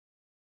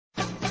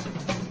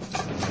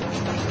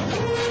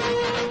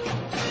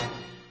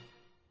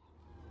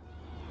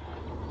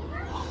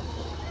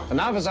And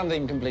now for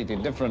something completely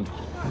different.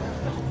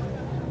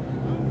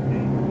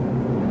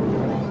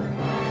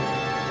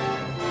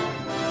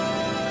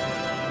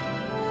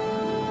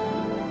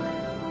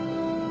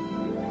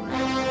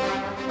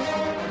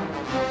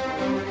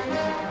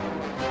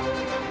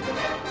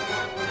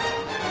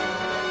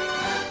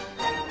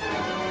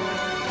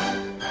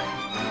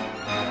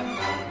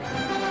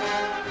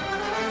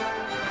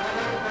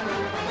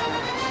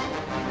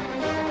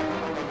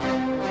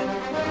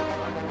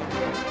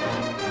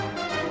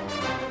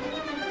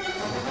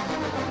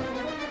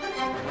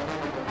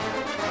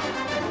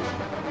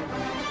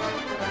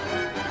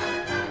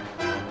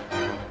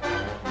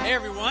 Hey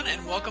everyone,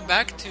 and welcome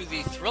back to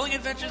the Thrilling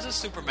Adventures of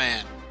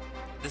Superman.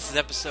 This is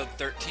episode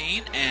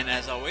 13, and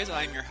as always,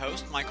 I am your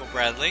host, Michael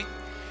Bradley.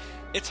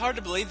 It's hard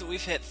to believe that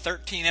we've hit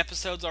 13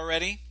 episodes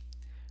already.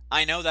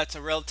 I know that's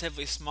a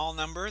relatively small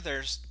number.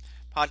 There's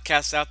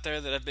podcasts out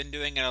there that have been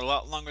doing it a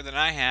lot longer than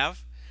I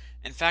have.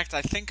 In fact,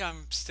 I think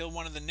I'm still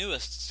one of the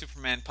newest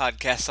Superman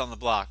podcasts on the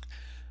block.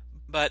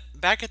 But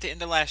back at the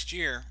end of last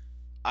year,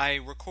 I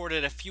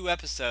recorded a few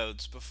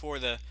episodes before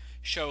the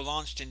show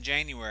launched in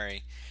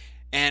January.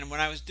 And when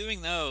I was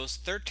doing those,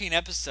 13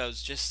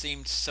 episodes just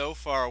seemed so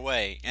far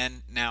away,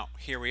 and now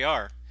here we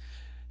are.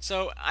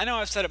 So I know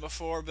I've said it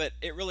before, but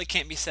it really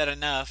can't be said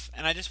enough,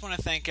 and I just want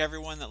to thank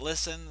everyone that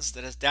listens,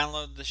 that has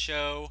downloaded the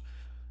show,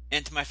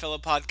 and to my fellow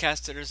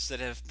podcasters that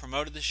have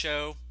promoted the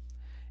show.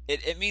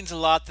 It means a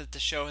lot that the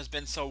show has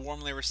been so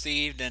warmly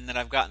received and that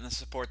I've gotten the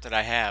support that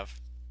I have.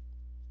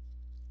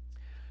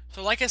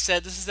 So like I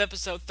said, this is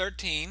episode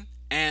 13,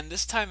 and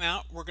this time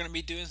out we're going to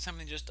be doing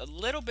something just a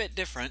little bit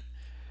different,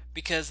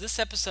 because this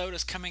episode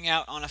is coming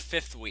out on a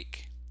fifth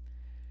week.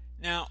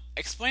 Now,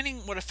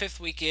 explaining what a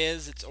fifth week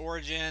is, its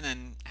origin,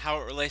 and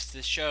how it relates to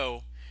the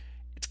show,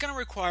 it's going to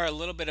require a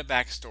little bit of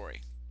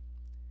backstory.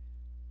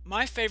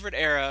 My favorite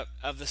era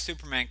of the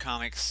Superman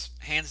comics,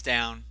 hands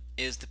down,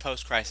 is the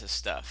post-crisis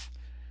stuff,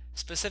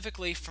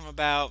 specifically from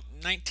about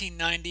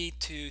 1990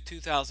 to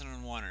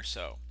 2001 or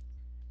so.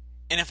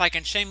 And if I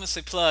can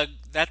shamelessly plug,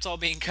 that's all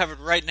being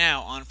covered right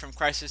now on From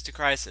Crisis to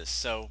Crisis,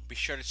 so be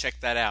sure to check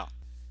that out.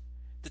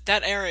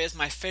 That era is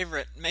my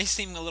favorite may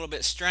seem a little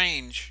bit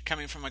strange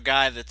coming from a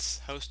guy that's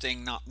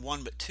hosting not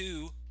one but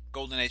two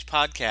Golden Age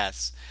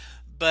podcasts,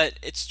 but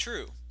it's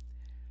true.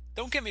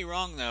 Don't get me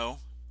wrong though,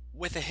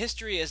 with a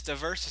history as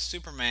diverse as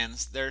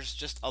Superman's, there's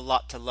just a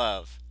lot to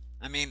love.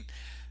 I mean,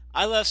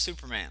 I love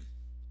Superman,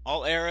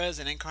 all eras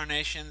and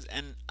incarnations,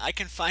 and I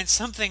can find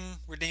something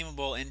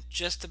redeemable in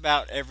just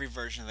about every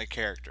version of the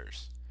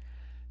characters.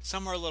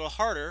 Some are a little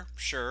harder,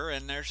 sure,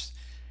 and there's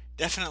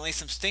definitely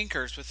some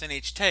stinkers within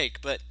each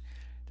take, but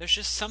there's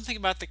just something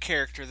about the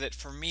character that,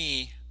 for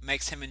me,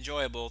 makes him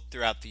enjoyable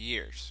throughout the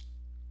years.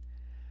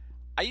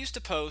 I used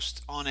to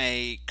post on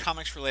a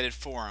comics-related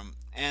forum,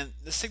 and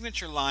the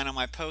signature line on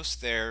my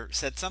post there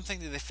said something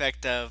to the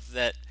effect of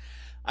that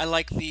I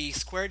like the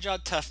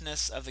square-jawed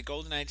toughness of the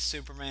Golden Age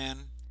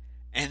Superman,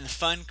 and the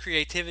fun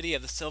creativity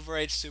of the Silver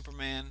Age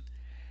Superman,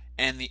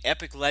 and the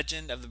epic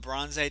legend of the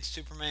Bronze Age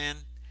Superman,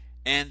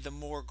 and the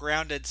more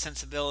grounded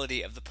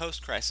sensibility of the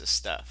post-crisis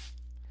stuff.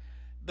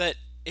 But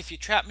if you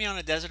trap me on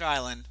a desert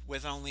island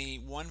with only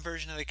one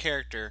version of the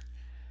character,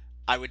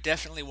 I would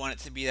definitely want it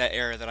to be that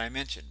era that I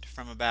mentioned,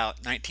 from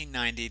about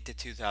 1990 to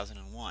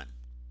 2001.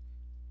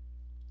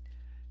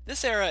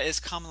 This era is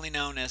commonly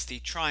known as the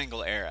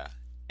Triangle Era,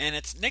 and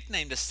it's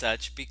nicknamed as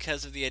such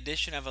because of the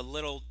addition of a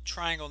little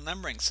triangle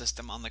numbering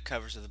system on the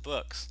covers of the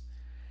books.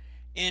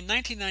 In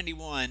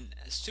 1991,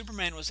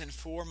 Superman was in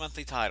 4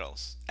 monthly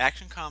titles: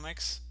 Action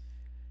Comics,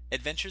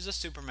 Adventures of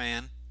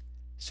Superman,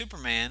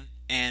 Superman,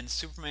 and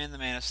Superman the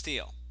Man of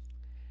Steel.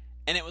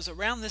 And it was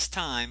around this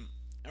time,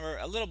 or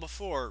a little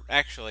before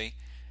actually,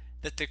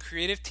 that the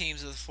creative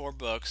teams of the 4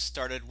 books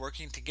started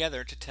working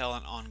together to tell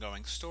an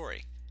ongoing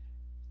story.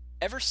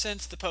 Ever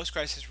since the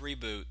post-crisis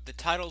reboot, the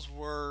titles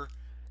were,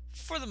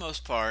 for the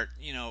most part,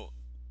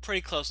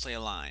 pretty closely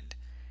aligned.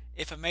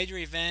 If a major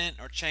event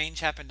or change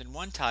happened in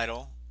one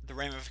title, the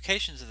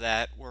ramifications of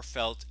that were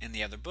felt in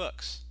the other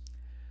books.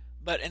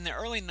 But in the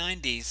early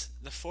 90s,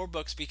 the 4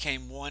 books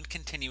became one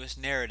continuous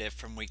narrative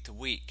from week to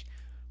week,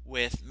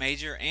 with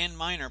major and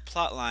minor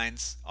plot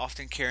lines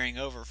often carrying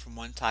over from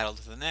one title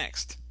to the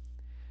next.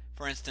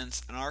 For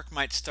instance, an arc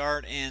might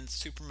start in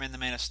Superman the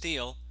Man of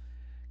Steel,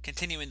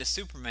 continue into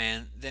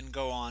Superman, then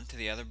go on to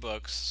the other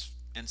books,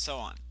 and so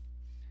on.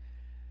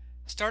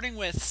 Starting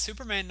with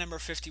Superman number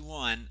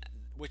 51,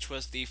 which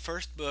was the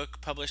first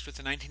book published with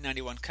the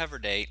 1991 cover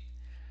date,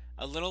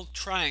 a little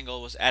triangle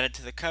was added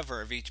to the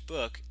cover of each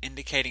book,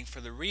 indicating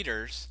for the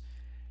readers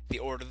the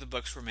order the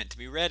books were meant to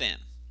be read in.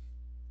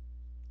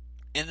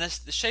 And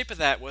the shape of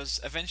that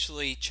was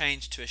eventually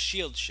changed to a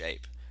shield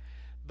shape,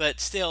 but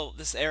still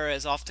this era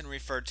is often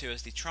referred to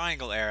as the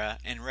Triangle Era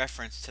in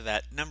reference to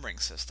that numbering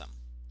system.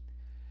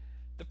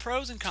 The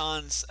pros and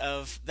cons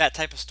of that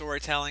type of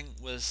storytelling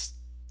was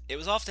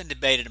often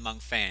debated among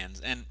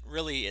fans, and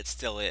really it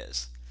still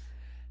is.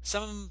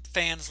 Some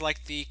fans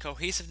liked the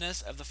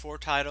cohesiveness of the 4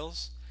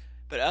 titles,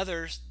 but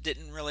others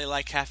didn't really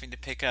like having to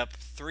pick up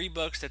 3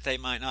 books that they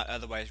might not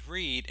otherwise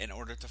read in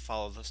order to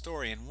follow the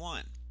story in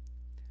one.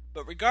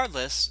 But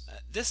regardless,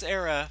 this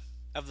era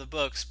of the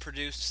books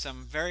produced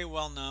some very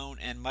well known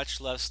and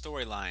much loved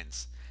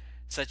storylines,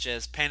 such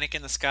as Panic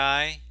in the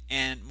Sky,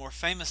 and more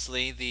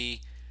famously, the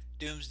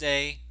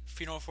Doomsday,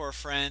 Funeral for a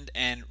Friend,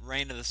 and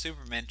Reign of the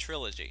Supermen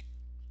trilogy.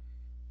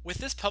 With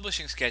this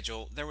publishing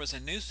schedule, there was a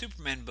new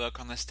Superman book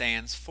on the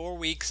stands 4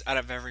 weeks out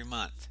of every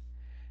month.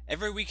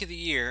 Every week of the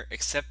year,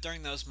 except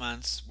during those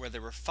months where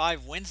there were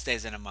 5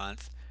 Wednesdays in a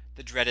month,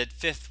 the dreaded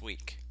 5th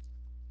week.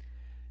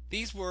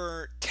 These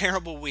were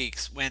terrible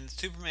weeks when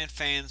Superman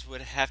fans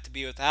would have to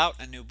be without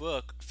a new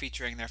book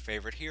featuring their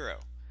favorite hero.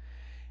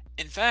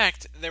 In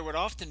fact, there would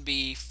often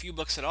be few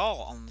books at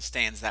all on the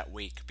stands that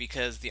week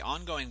because the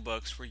ongoing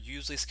books were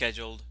usually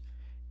scheduled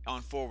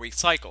on 4-week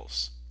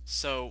cycles.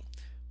 So,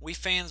 we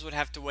fans would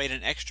have to wait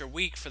an extra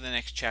week for the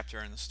next chapter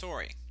in the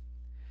story.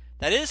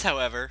 That is,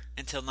 however,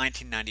 until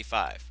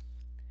 1995.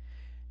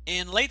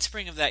 In late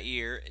spring of that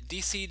year,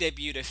 DC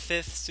debuted a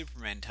 5th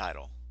Superman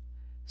title,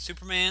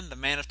 Superman the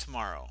Man of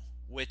Tomorrow,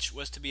 which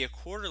was to be a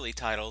quarterly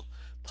title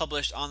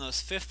published on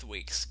those 5th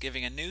weeks,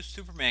 giving a new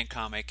Superman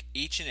comic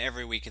each and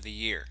every week of the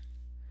year.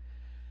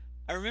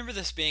 I remember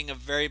this being a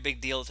very big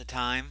deal at the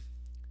time.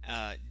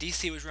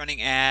 DC was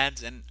running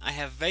ads, and I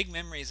have vague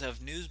memories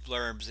of news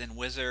blurbs in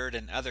Wizard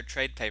and other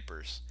trade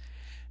papers.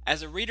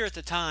 As a reader at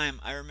the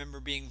time, I remember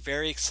being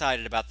very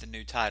excited about the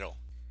new title.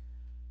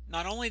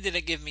 Not only did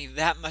it give me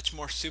that much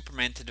more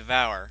Superman to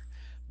devour,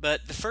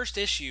 but the first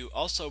issue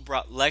also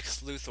brought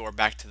Lex Luthor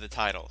back to the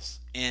titles,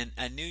 in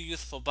a new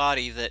youthful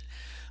body that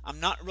I'm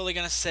not really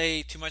going to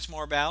say too much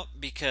more about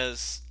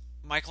because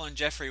Michael and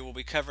Jeffrey will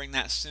be covering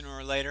that sooner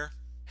or later,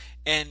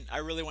 and I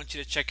really want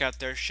you to check out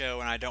their show,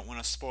 and I don't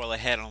want to spoil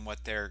ahead on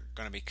what they're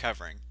going to be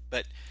covering,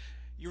 but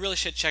you really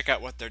should check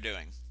out what they're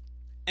doing.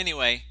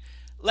 Anyway,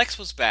 Lex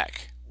was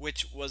back,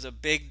 which was a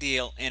big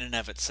deal in and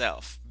of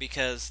itself,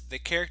 because the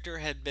character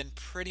had been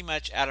pretty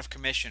much out of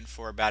commission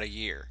for about a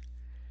year.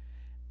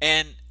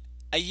 And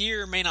a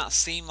year may not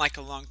seem like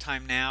a long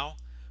time now,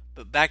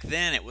 but back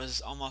then it was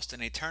almost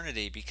an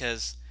eternity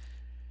because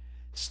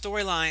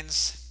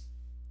storylines,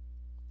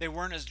 they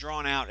weren't as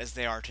drawn out as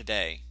they are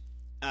today.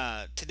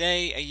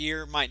 Today, a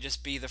year might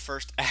just be the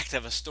first act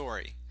of a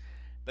story,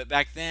 but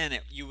back then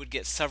you would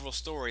get several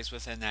stories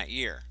within that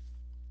year.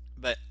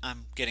 But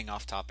I'm getting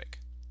off topic.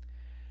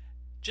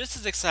 Just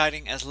as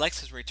exciting as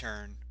Lex's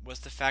return was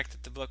the fact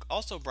that the book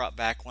also brought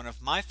back one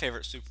of my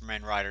favorite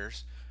Superman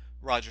writers,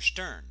 Roger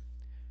Stern,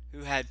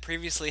 who had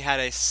previously had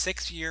a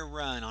 6-year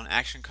run on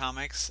Action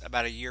Comics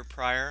about a year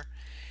prior,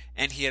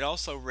 and he had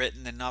also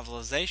written the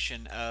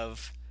novelization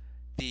of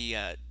the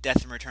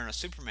Death and Return of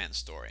Superman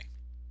story.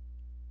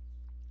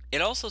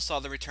 It also saw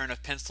the return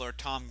of penciler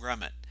Tom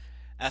Grummett,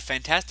 a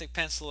fantastic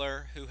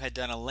penciler who had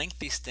done a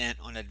lengthy stint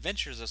on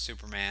Adventures of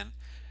Superman,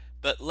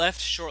 but left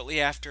shortly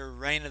after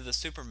Reign of the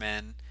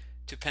Supermen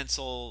to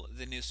pencil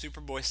the new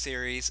Superboy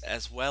series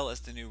as well as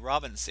the new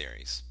Robin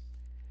series.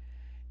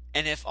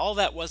 And if all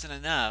that wasn't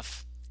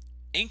enough,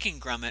 inking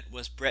Grummett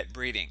was Brett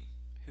Breeding,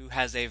 who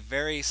has a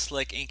very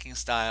slick inking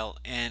style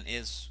and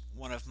is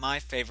one of my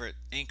favorite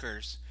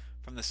inkers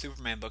from the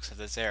Superman books of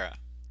this era.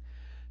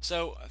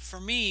 So for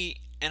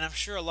me, and I'm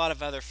sure a lot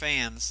of other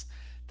fans,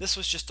 this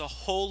was just a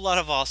whole lot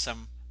of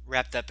awesome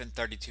wrapped up in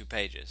 32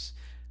 pages.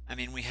 I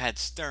mean, we had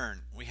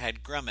Stern, we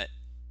had Grummett,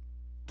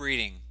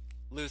 Breeding,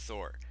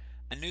 Luthor,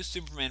 a new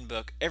Superman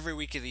book every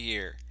week of the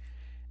year.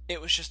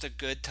 It was just a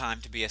good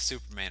time to be a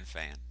Superman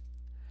fan.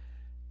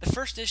 The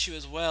first issue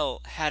as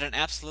well had an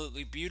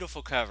absolutely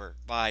beautiful cover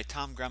by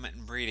Tom Grummett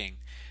and Breeding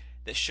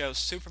that shows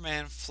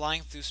Superman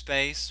flying through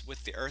space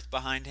with the Earth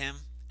behind him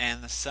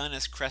and the sun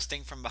is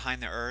cresting from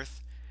behind the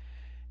Earth.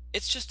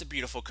 It's just a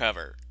beautiful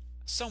cover,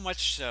 so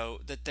much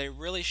so that they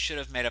really should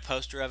have made a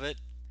poster of it,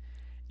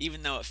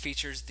 even though it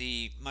features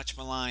the much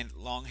maligned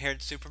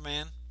long-haired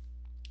Superman.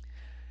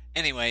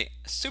 Anyway,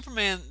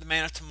 Superman the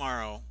Man of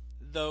Tomorrow,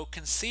 though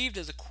conceived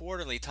as a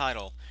quarterly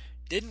title,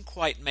 didn't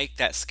quite make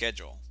that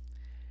schedule.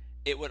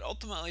 It would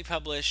ultimately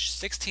publish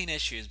 16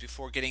 issues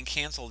before getting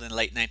canceled in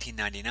late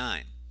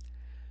 1999.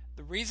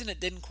 The reason it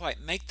didn't quite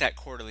make that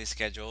quarterly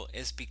schedule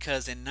is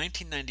because in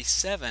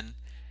 1997,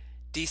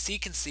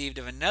 DC conceived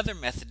of another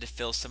method to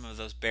fill some of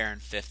those barren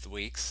 5th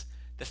weeks,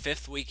 the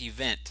 5th week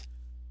event.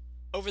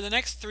 Over the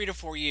next 3 to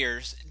 4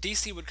 years,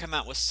 DC would come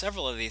out with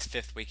several of these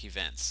 5th week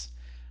events.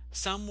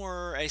 Some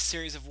were a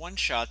series of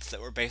one-shots that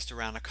were based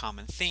around a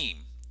common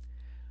theme.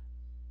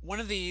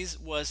 One of these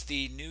was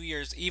the New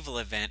Year's Evil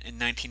event in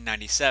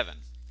 1997.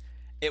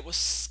 It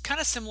was kind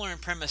of similar in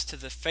premise to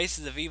the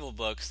Faces of Evil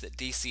books that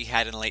DC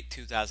had in late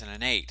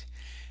 2008,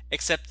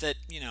 except that,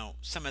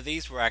 some of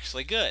these were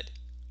actually good.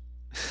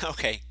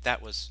 Okay,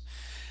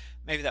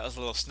 maybe that was a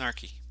little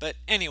snarky. But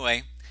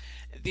anyway,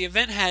 the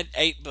event had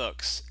 8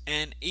 books,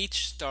 and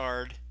each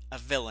starred a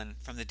villain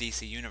from the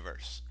DC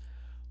universe.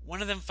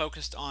 One of them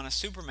focused on a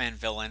Superman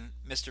villain,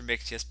 Mr.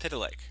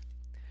 Mxyzptlk.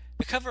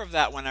 The cover of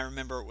that one, I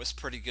remember, was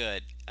pretty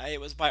good. It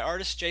was by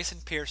artist Jason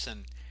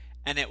Pearson,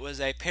 and it was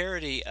a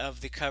parody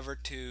of the cover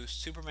to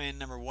Superman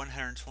number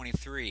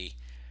 123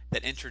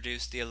 that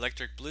introduced the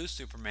electric blue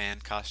Superman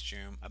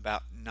costume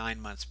about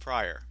 9 months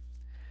prior.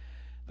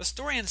 The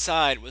story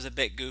inside was a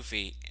bit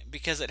goofy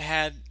because it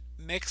had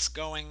Mix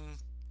going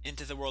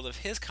into the world of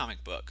his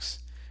comic books,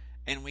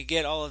 and we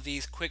get all of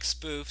these quick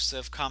spoofs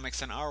of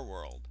comics in our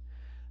world.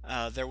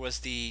 There was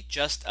the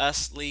Just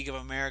Us League of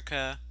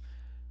America.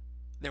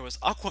 There was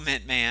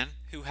Aquamint Man,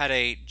 who had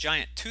a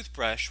giant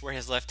toothbrush where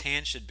his left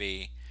hand should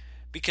be,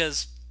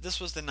 because this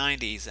was the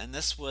 90s, and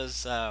this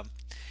was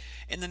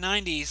in the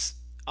 90s.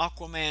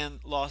 Aquaman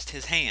lost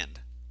his hand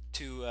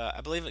to,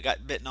 I believe it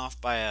got bitten off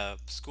by a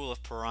school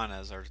of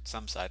piranhas or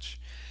some such,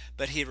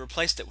 but he had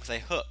replaced it with a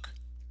hook.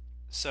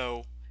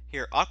 So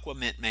here,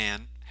 Aquamint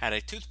Man had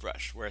a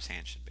toothbrush where his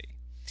hand should be.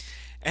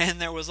 And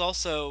there was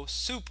also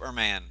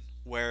Superman,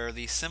 where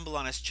the symbol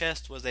on his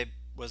chest was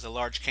a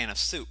large can of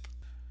soup.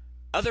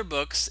 Other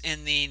books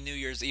in the New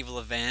Year's Evil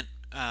event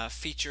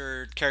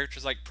featured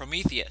characters like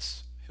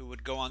Prometheus, who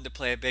would go on to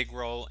play a big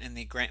role in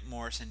the Grant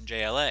Morrison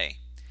JLA.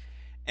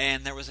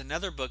 And there was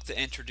another book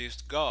that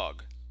introduced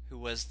Gog, who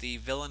was the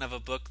villain of a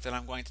book that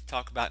I'm going to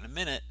talk about in a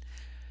minute,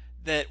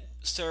 that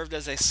served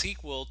as a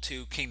sequel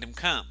to Kingdom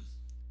Come,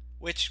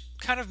 which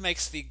kind of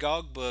makes the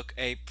Gog book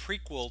a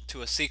prequel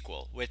to a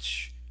sequel,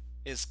 which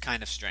is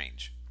kind of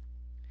strange.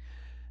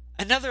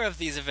 Another of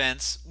these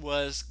events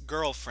was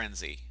Girl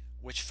Frenzy,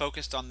 which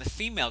focused on the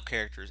female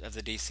characters of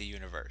the DC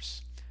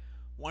Universe.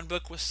 One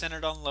book was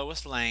centered on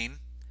Lois Lane,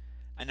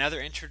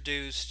 another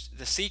introduced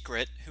The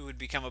Secret, who would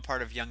become a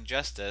part of Young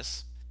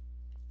Justice,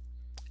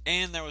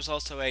 and there was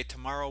also a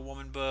Tomorrow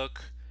Woman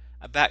book,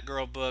 a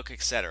Batgirl book,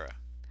 etc.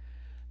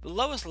 The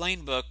Lois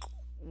Lane book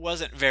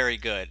wasn't very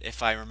good,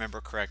 if I remember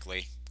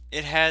correctly.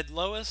 It had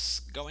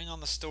Lois going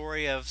on the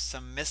story of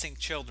some missing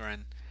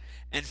children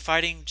and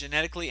fighting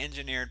genetically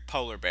engineered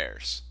polar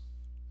bears.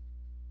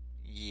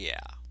 Yeah.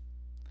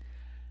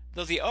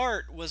 Though the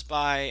art was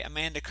by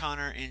Amanda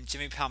Connor and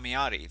Jimmy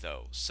Palmiotti,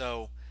 though,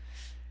 so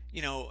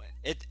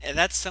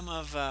that's some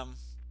of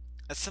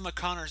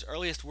Connor's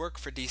earliest work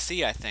for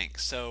DC, I think.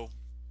 So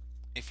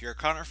if you're a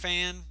Connor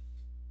fan,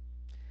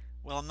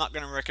 well, I'm not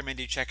going to recommend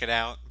you check it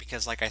out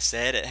because, like I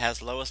said, it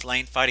has Lois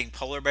Lane fighting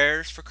polar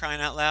bears, for crying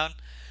out loud.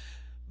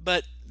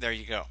 But there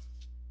you go.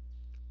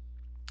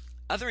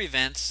 Other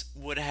events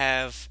would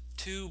have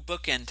 2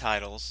 bookend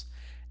titles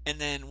and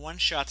then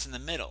one-shots in the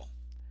middle.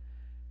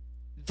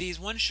 These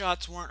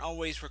one-shots weren't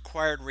always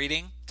required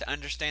reading to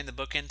understand the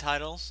bookend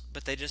titles,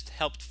 but they just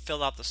helped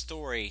fill out the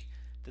story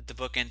that the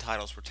bookend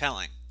titles were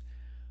telling.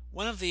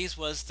 One of these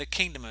was the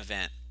Kingdom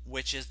event,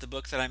 which is the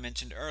book that I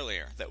mentioned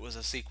earlier that was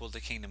a sequel to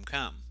Kingdom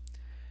Come.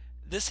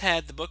 This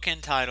had the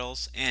bookend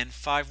titles and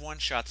 5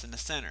 one-shots in the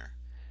center.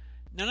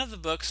 None of the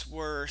books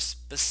were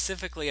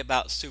specifically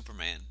about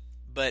Superman,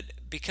 but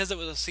because it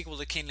was a sequel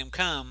to Kingdom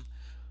Come,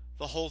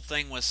 the whole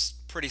thing was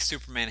pretty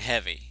Superman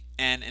heavy.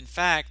 And in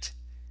fact,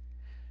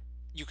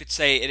 you could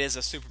say it is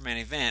a Superman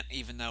event,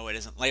 even though it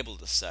isn't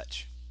labeled as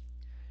such.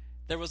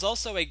 There was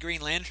also a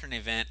Green Lantern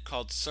event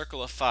called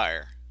Circle of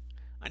Fire.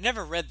 I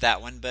never read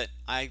that one, but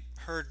I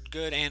heard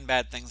good and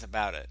bad things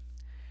about it.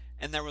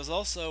 And there was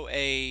also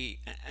an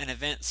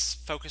event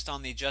focused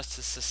on the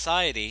Justice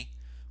Society,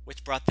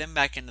 which brought them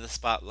back into the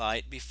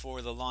spotlight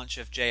before the launch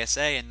of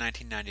JSA in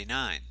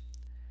 1999.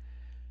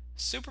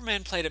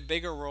 Superman played a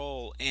bigger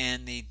role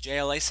in the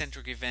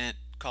JLA-centric event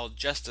called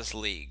Justice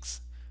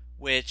Leagues,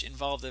 which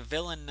involved a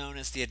villain known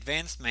as the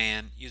Advanced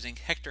Man using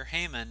Hector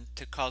Hammond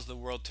to cause the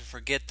world to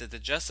forget that the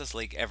Justice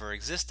League ever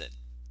existed.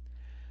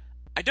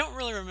 I don't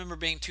really remember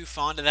being too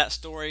fond of that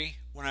story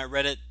when I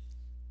read it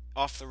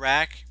off the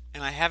rack,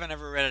 and I haven't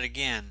ever read it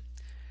again.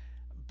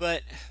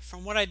 But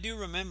from what I do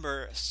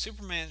remember,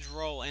 Superman's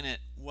role in it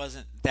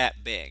wasn't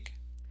that big.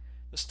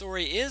 The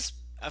story is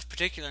of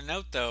particular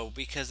note, though,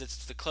 because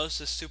it's the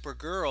closest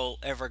Supergirl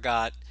ever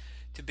got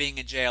to being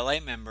a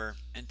JLA member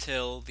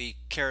until the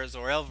Kara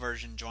Zor-El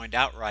version joined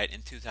outright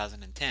in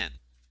 2010.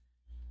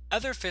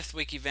 Other Fifth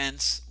Week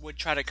events would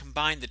try to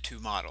combine the 2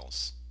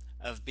 models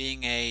of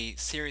being a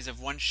series of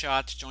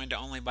one-shots joined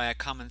only by a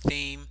common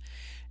theme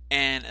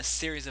and a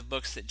series of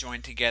books that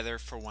joined together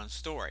for one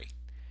story.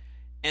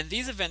 And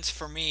these events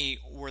for me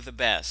were the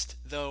best,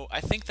 though I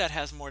think that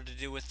has more to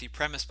do with the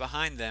premise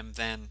behind them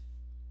than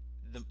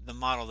the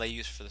model they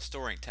used for the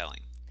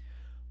storytelling.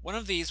 One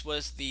of these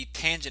was the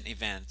Tangent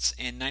events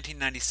in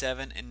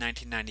 1997 and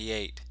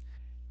 1998.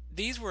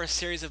 These were a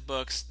series of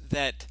books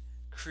that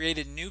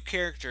created new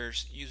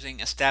characters using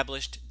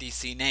established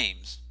DC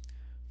names.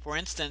 For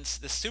instance,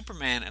 the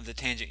Superman of the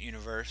Tangent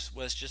universe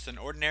was just an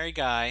ordinary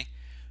guy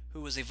who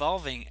was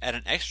evolving at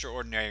an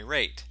extraordinary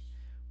rate,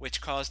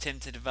 which caused him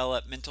to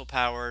develop mental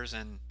powers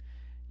and,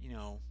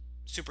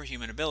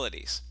 superhuman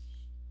abilities.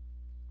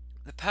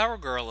 The Power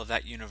Girl of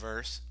that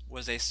universe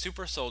was a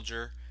super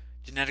soldier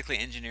genetically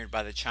engineered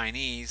by the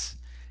Chinese,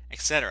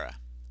 etc.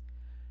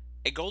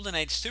 A Golden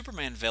Age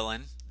Superman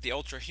villain, the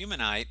Ultra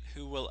Humanite,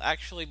 who will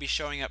actually be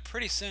showing up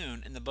pretty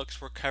soon in the books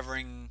we're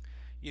covering,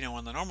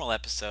 on the normal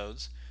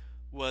episodes,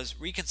 was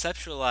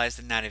reconceptualized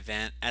in that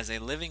event as a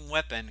living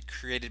weapon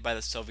created by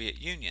the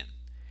Soviet Union.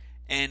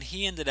 And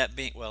he ended up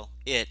being,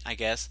 it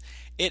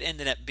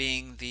ended up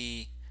being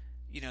the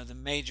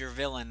major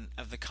villain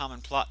of the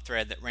common plot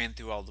thread that ran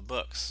through all the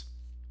books.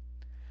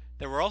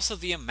 There were also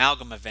the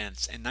Amalgam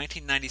events in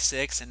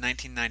 1996 and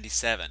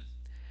 1997.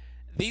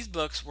 These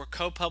books were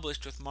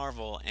co-published with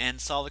Marvel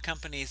and saw the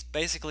companies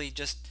basically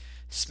just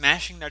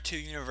smashing their two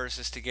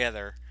universes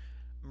together,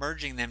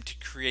 merging them to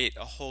create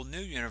a whole new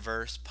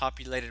universe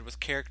populated with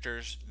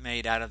characters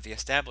made out of the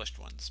established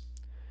ones.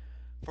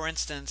 For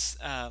instance,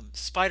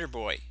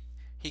 Spider-Boy.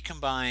 He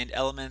combined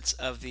elements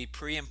of the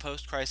pre- and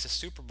post-crisis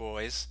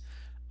Superboys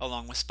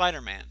along with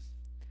Spider-Man.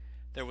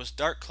 There was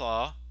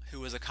Darkclaw, who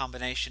was a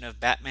combination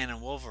of Batman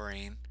and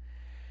Wolverine.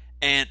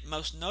 And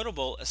most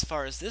notable as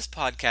far as this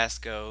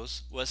podcast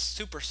goes was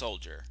Super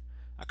Soldier,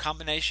 a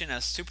combination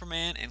of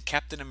Superman and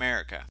Captain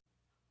America.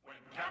 When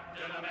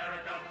Captain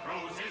America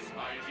throws his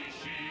mighty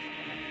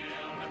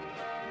shield,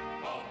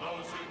 all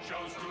those who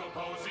chose to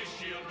oppose his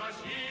shield must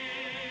yield.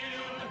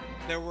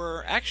 There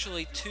were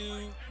actually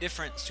two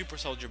different Super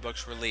Soldier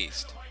books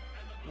released.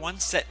 One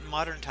set in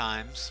modern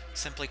times,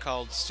 simply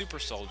called Super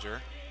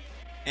Soldier,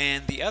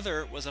 and the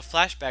other was a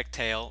flashback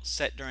tale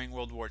set during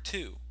World War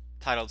II,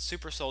 titled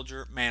Super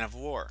Soldier Man of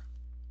War.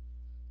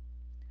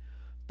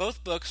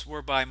 Both books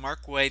were by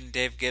Mark Waid and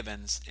Dave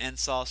Gibbons and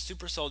saw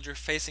Super Soldier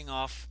facing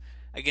off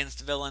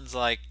against villains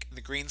like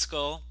the Green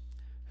Skull,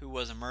 who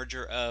was a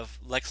merger of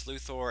Lex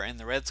Luthor and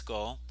the Red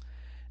Skull,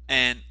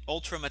 and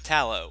Ultra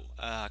Metallo,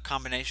 a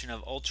combination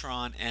of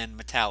Ultron and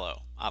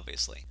Metallo,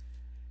 obviously.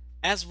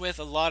 As with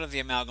a lot of the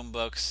Amalgam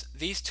books,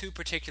 these two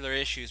particular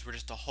issues were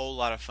just a whole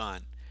lot of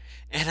fun,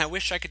 and I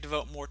wish I could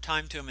devote more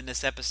time to them in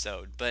this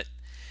episode, but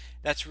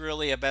that's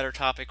really a better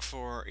topic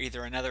for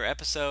either another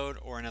episode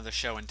or another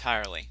show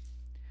entirely.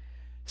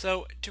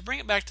 So, to bring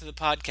it back to the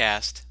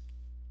podcast,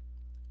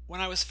 when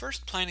I was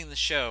first planning the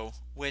show,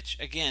 which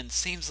again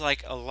seems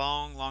like a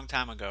long, long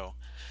time ago,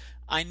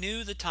 I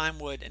knew the time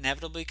would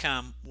inevitably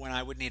come when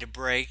I would need a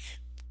break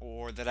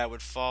or that I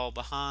would fall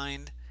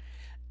behind.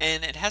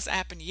 And it hasn't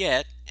happened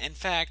yet. In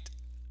fact,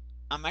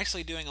 I'm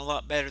actually doing a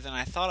lot better than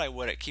I thought I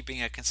would at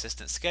keeping a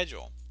consistent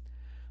schedule.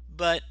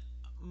 But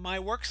my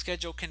work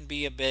schedule can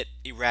be a bit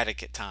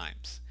erratic at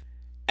times.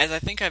 As I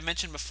think I've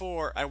mentioned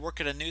before, I work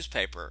at a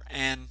newspaper,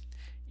 and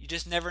you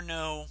just never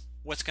know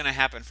what's going to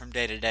happen from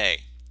day to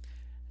day.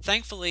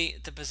 Thankfully,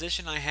 the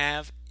position I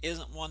have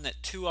isn't one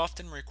that too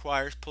often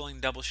requires pulling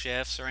double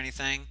shifts or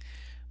anything,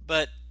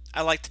 but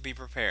I like to be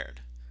prepared.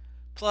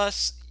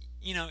 Plus,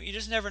 you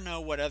just never know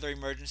what other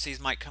emergencies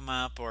might come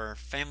up or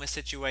family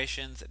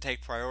situations that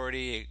take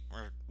priority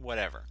or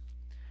whatever.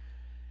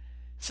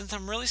 Since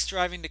I'm really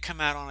striving to come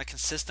out on a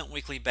consistent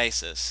weekly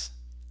basis,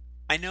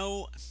 I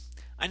know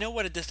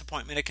what a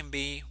disappointment it can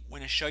be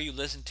when a show you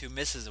listen to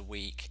misses a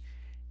week,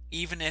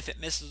 even if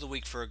it misses a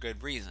week for a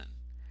good reason.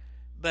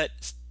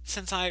 But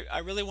since I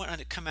really wanted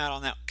to come out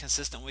on that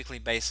consistent weekly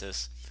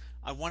basis,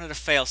 I wanted a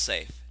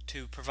failsafe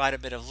to provide a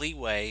bit of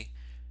leeway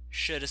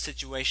should a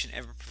situation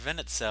ever present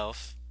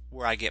itself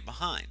where I get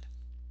behind.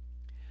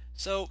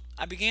 So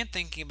I began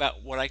thinking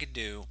about what I could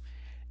do,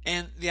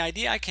 and the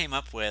idea I came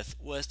up with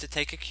was to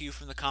take a cue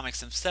from the comics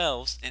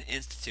themselves and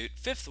institute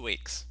fifth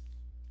weeks.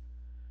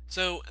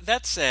 So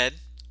that said,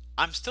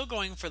 I'm still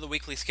going for the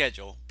weekly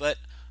schedule, but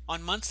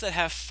on months that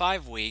have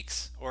 5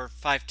 weeks, or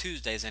 5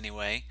 Tuesdays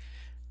anyway,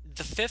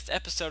 the fifth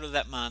episode of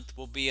that month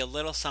will be a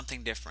little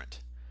something different.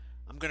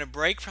 I'm going to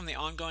break from the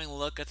ongoing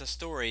look at the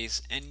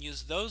stories and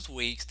use those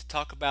weeks to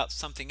talk about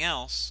something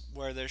else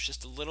where there's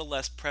just a little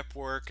less prep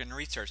work and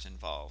research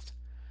involved.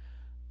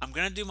 I'm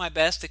going to do my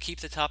best to keep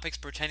the topics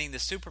pertaining to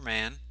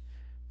Superman,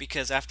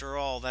 because after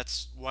all,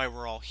 that's why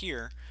we're all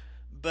here,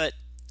 but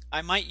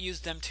I might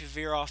use them to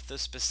veer off the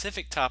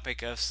specific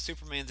topic of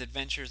Superman's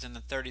adventures in the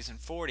 30s and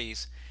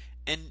 40s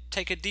and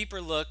take a deeper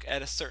look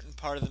at a certain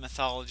part of the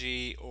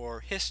mythology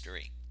or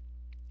history.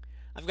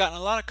 I've gotten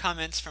a lot of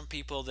comments from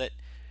people that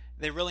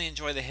they really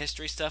enjoy the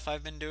history stuff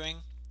I've been doing,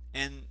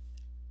 and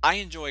I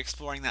enjoy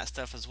exploring that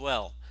stuff as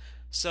well.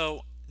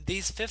 So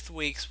these fifth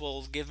weeks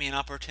will give me an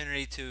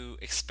opportunity to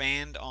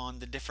expand on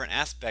the different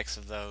aspects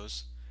of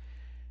those.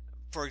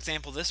 For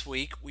example, this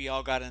week we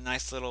all got a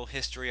nice little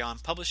history on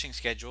publishing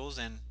schedules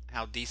and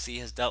how DC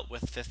has dealt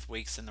with fifth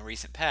weeks in the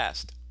recent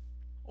past.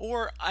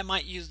 Or I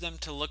might use them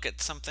to look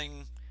at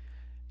something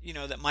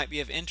that might be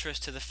of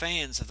interest to the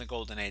fans of the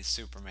Golden Age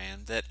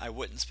Superman that I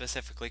wouldn't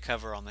specifically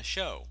cover on the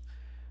show,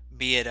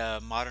 be it a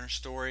modern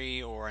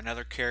story or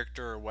another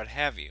character or what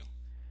have you.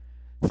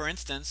 For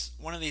instance,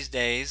 one of these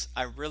days,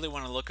 I really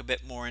want to look a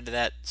bit more into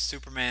that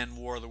Superman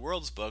War of the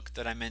Worlds book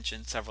that I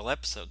mentioned several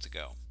episodes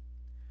ago.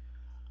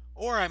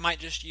 Or I might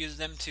just use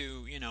them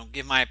to,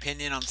 give my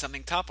opinion on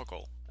something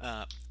topical.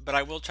 But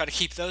I will try to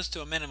keep those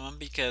to a minimum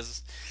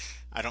because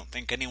I don't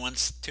think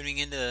anyone's tuning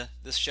into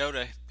this show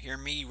to hear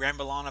me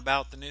ramble on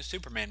about the new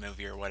Superman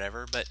movie or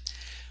whatever. But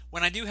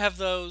when I do have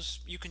those,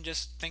 you can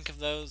just think of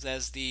those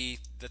as the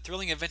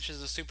Thrilling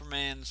Adventures of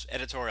Superman's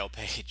editorial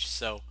page.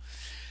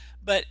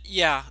 But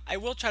yeah, I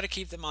will try to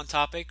keep them on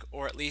topic,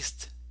 or at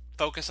least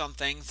focus on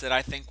things that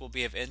I think will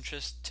be of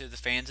interest to the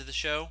fans of the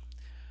show.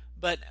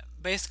 But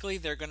basically,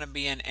 they're going to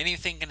be an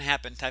anything can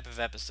happen type of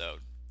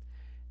episode.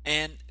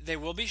 And they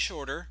will be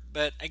shorter,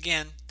 but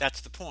again,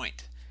 that's the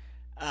point.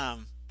 I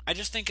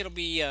just think it'll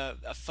be a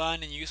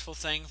fun and useful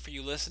thing for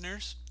you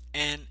listeners,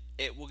 and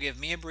it will give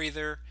me a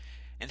breather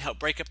and help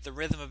break up the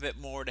rhythm a bit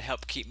more to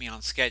help keep me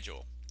on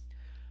schedule.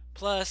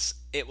 Plus,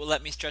 it will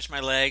let me stretch my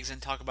legs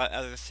and talk about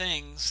other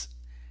things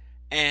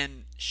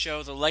and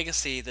show the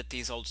legacy that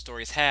these old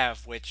stories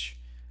have, which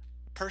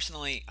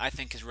personally I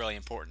think is really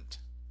important.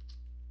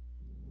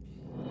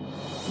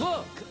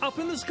 Look, up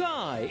in the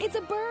sky. It's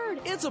a bird.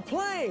 It's a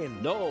plane.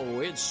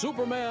 No, it's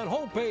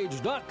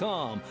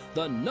SupermanHomepage.com,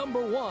 the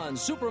 #1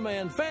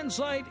 Superman fan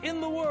site in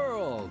the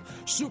world.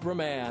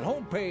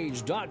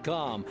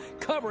 SupermanHomepage.com,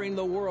 covering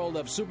the world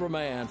of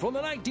Superman from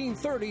the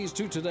 1930s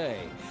to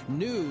today.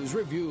 News,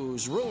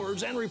 reviews,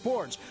 rumors, and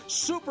reports.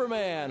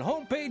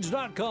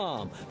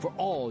 SupermanHomepage.com for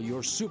all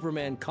your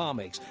Superman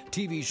comics,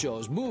 TV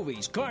shows,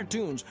 movies,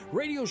 cartoons,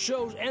 radio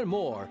shows, and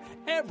more.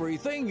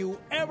 Everything you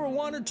ever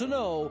wanted to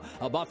know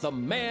about the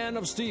Man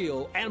of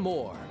Steel and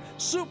more.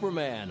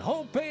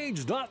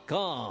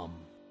 SupermanHomepage.com.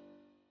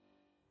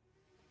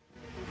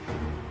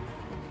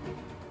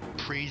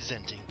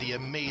 Presenting the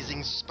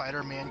Amazing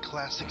Spider-Man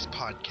Classics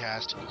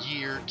podcast,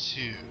 Year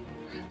 2.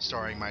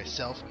 Starring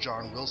myself,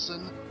 John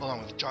Wilson,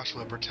 along with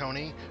Joshua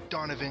Bertoni,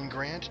 Donovan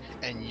Grant,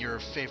 and your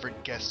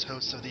favorite guest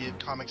hosts of the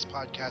comics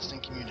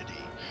podcasting community.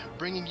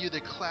 Bringing you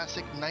the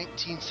classic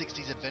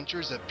 1960s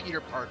adventures of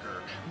Peter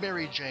Parker,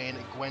 Mary Jane,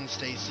 Gwen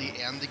Stacy,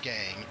 and the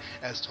gang,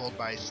 as told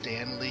by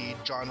Stan Lee,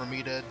 John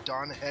Romita,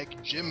 Don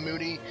Heck, Jim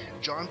Mooney,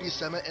 John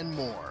Buscema, and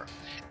more.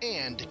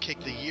 And to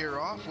kick the year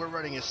off, we're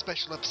running a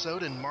special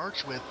episode in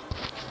March with...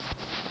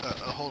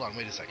 hold on,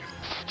 wait a second.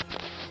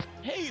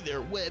 Hey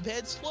there,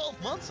 webheads!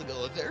 12 months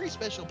ago, a very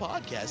special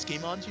podcast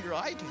came onto your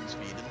iTunes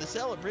feed, and to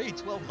celebrate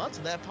 12 months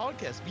of that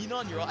podcast being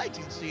on your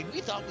iTunes feed,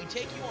 we thought we'd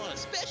take you on a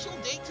special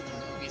date to the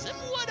movies, and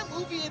what a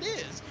movie it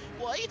is!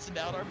 Why, it's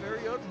about our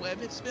very own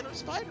webhead spinner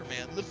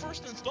Spider-Man, the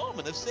first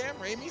installment of Sam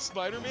Raimi's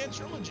Spider-Man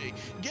trilogy,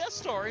 guest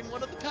starring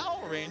one of the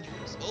Power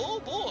Rangers. Oh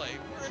boy,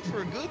 we're in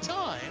for a good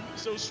time,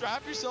 so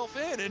strap yourself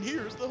in, and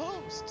here's the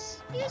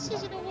hosts. This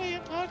isn't a way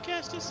a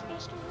podcast is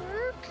supposed to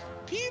work.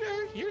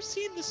 Peter, you're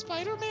seeing the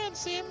Spider-Man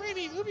Sam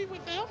Raimi movie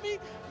without me?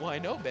 Why,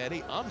 no,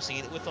 Betty. I'm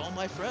seeing it with all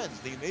my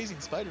friends, the Amazing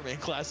Spider-Man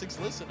Classics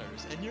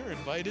listeners, and you're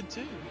invited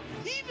too.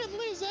 Even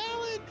Liz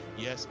Allen?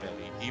 Yes,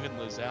 Betty, even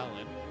Liz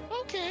Allen.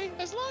 Okay,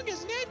 as long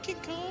as Ned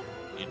can come.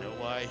 You know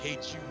why I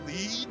hate you,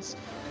 Leeds?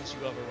 Because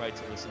you have a right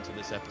to listen to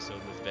this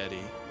episode with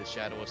Betty. The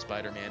shadow of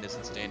Spider-Man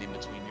isn't standing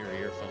between your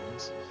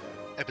earphones.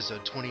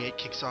 Episode 28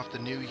 kicks off the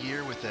new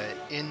year with an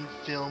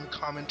in-film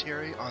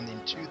commentary on the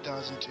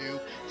 2002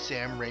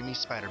 Sam Raimi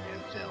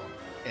Spider-Man film.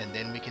 And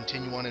then we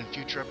continue on in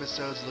future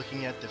episodes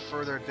looking at the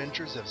further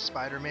adventures of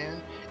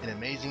Spider-Man, an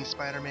Amazing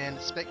Spider-Man,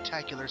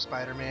 Spectacular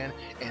Spider-Man,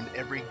 and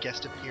every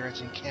guest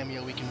appearance and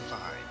cameo we can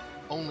find.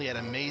 Only at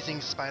Amazing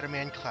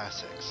Spider-Man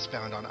Classics,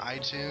 found on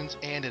iTunes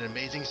and at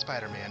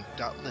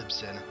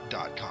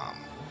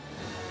amazingspiderman.libsyn.com.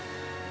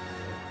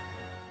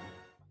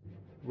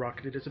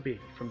 Rocketed as a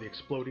baby from the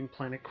exploding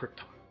planet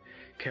Krypton,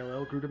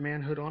 Kal-El grew to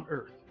manhood on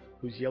Earth,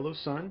 whose yellow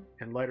sun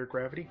and lighter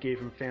gravity gave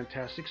him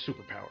fantastic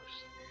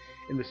superpowers.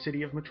 In the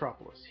city of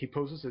Metropolis, he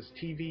poses as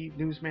TV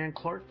newsman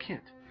Clark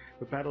Kent,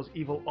 but battles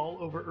evil all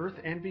over Earth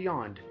and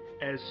beyond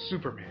as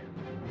Superman.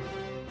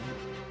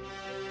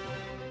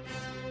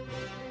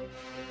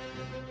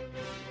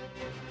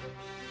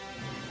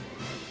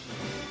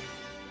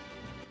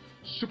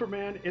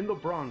 Superman in the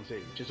Bronze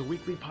Age is a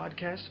weekly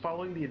podcast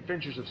following the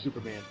adventures of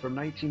Superman from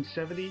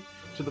 1970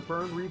 to the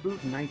Byrne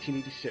reboot in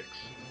 1986.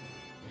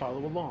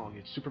 Follow along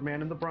at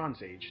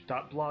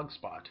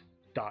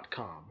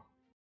supermaninthebronzeage.blogspot.com.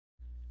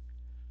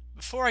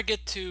 Before I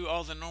get to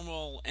all the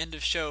normal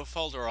end-of-show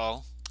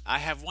folderol, I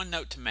have one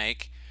note to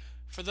make.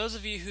 For those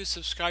of you who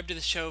subscribe to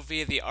the show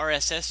via the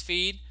RSS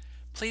feed,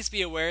 please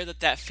be aware that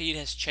that feed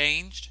has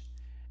changed.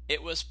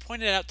 It was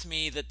pointed out to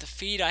me that the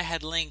feed I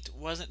had linked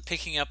wasn't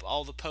picking up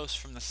all the posts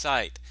from the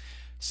site.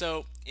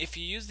 So, if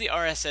you use the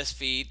RSS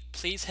feed,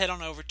 please head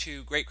on over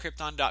to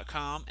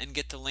greatkrypton.com and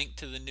get the link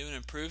to the new and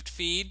improved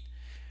feed.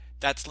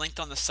 That's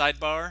linked on the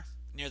sidebar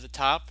near the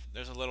top.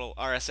 There's a little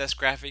RSS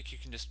graphic. You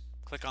can just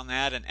click on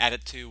that and add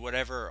it to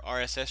whatever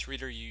RSS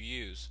reader you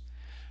use.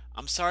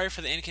 I'm sorry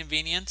for the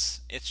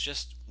inconvenience. It's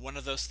just one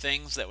of those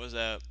things that was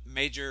a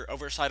major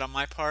oversight on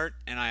my part,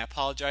 and I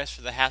apologize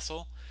for the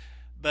hassle.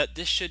 But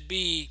this should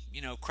be,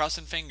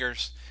 crossing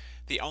fingers,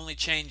 the only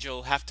change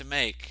you'll have to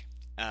make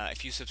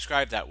if you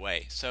subscribe that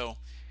way. So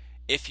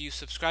if you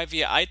subscribe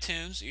via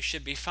iTunes, you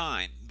should be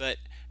fine. But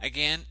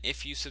again,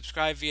 if you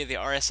subscribe via the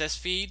RSS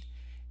feed,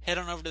 head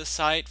on over to the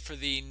site for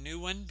the new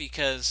one,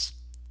 because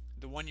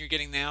the one you're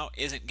getting now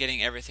isn't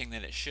getting everything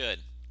that it should.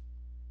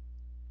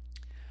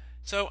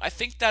 So I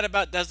think that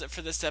about does it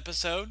for this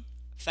episode.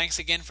 Thanks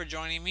again for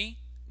joining me.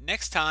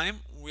 Next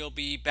time, we'll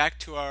be back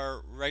to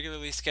our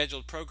regularly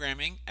scheduled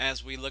programming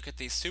as we look at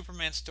the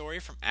Superman story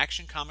from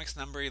Action Comics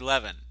number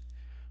 11,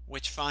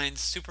 which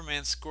finds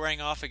Superman squaring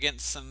off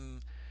against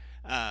some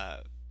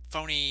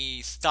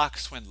phony stock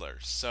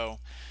swindlers. So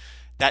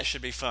that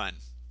should be fun.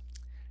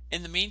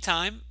 In the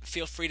meantime,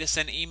 feel free to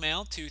send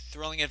email to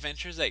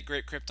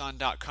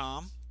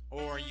thrillingadventures@greatkrypton.com,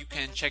 or you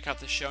can check out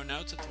the show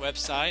notes at the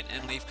website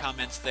and leave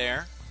comments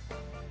there.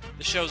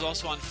 The show is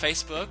also on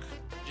Facebook.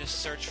 Just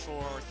search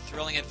for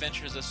Thrilling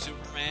Adventures of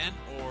Superman,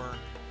 or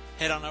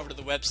head on over to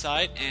the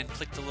website and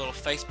click the little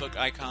Facebook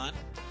icon.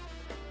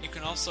 You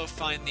can also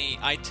find the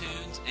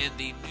iTunes and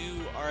the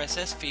new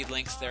RSS feed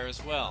links there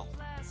as well.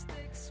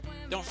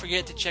 Don't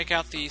forget to check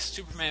out the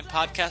Superman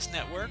Podcast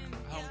Network,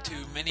 home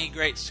to many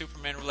great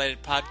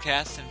Superman-related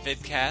podcasts and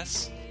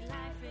vidcasts.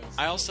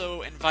 I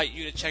also invite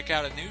you to check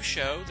out a new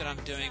show that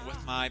I'm doing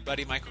with my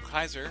buddy Michael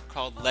Kaiser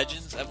called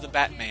Legends of the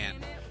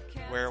Batman,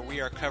 where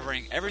we are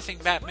covering everything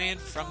Batman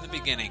from the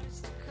beginning.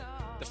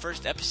 The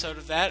first episode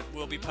of that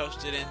will be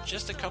posted in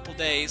just a couple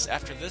days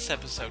after this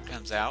episode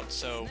comes out,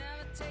 so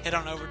head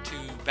on over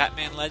to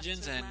Batman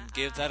Legends and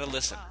give that a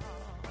listen.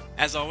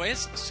 As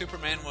always,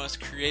 Superman was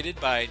created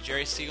by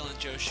Jerry Siegel and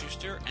Joe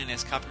Shuster and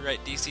is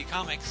copyright DC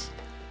Comics.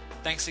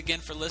 Thanks again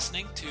for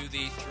listening to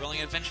the Thrilling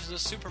Adventures of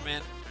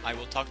Superman. I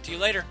will talk to you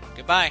later.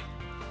 Goodbye.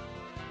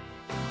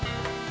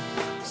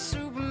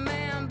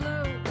 Superman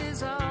blue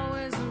is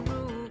always the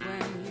rule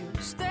when you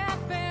step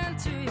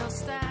into your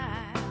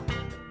style.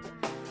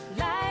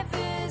 Life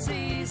is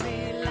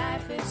easy,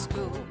 life is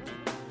cool.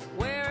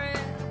 Wear a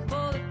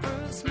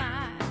bulletproof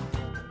smile.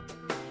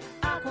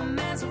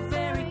 Aquaman's a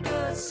very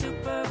good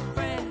super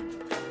friend,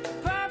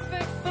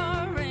 perfect for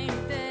a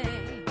rainy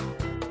day.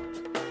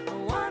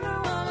 Wonder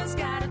Woman's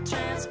got a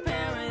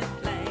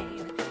transparent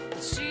plane,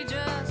 but she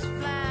just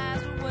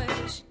flies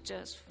away, she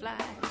just flies.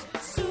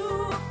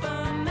 Superman.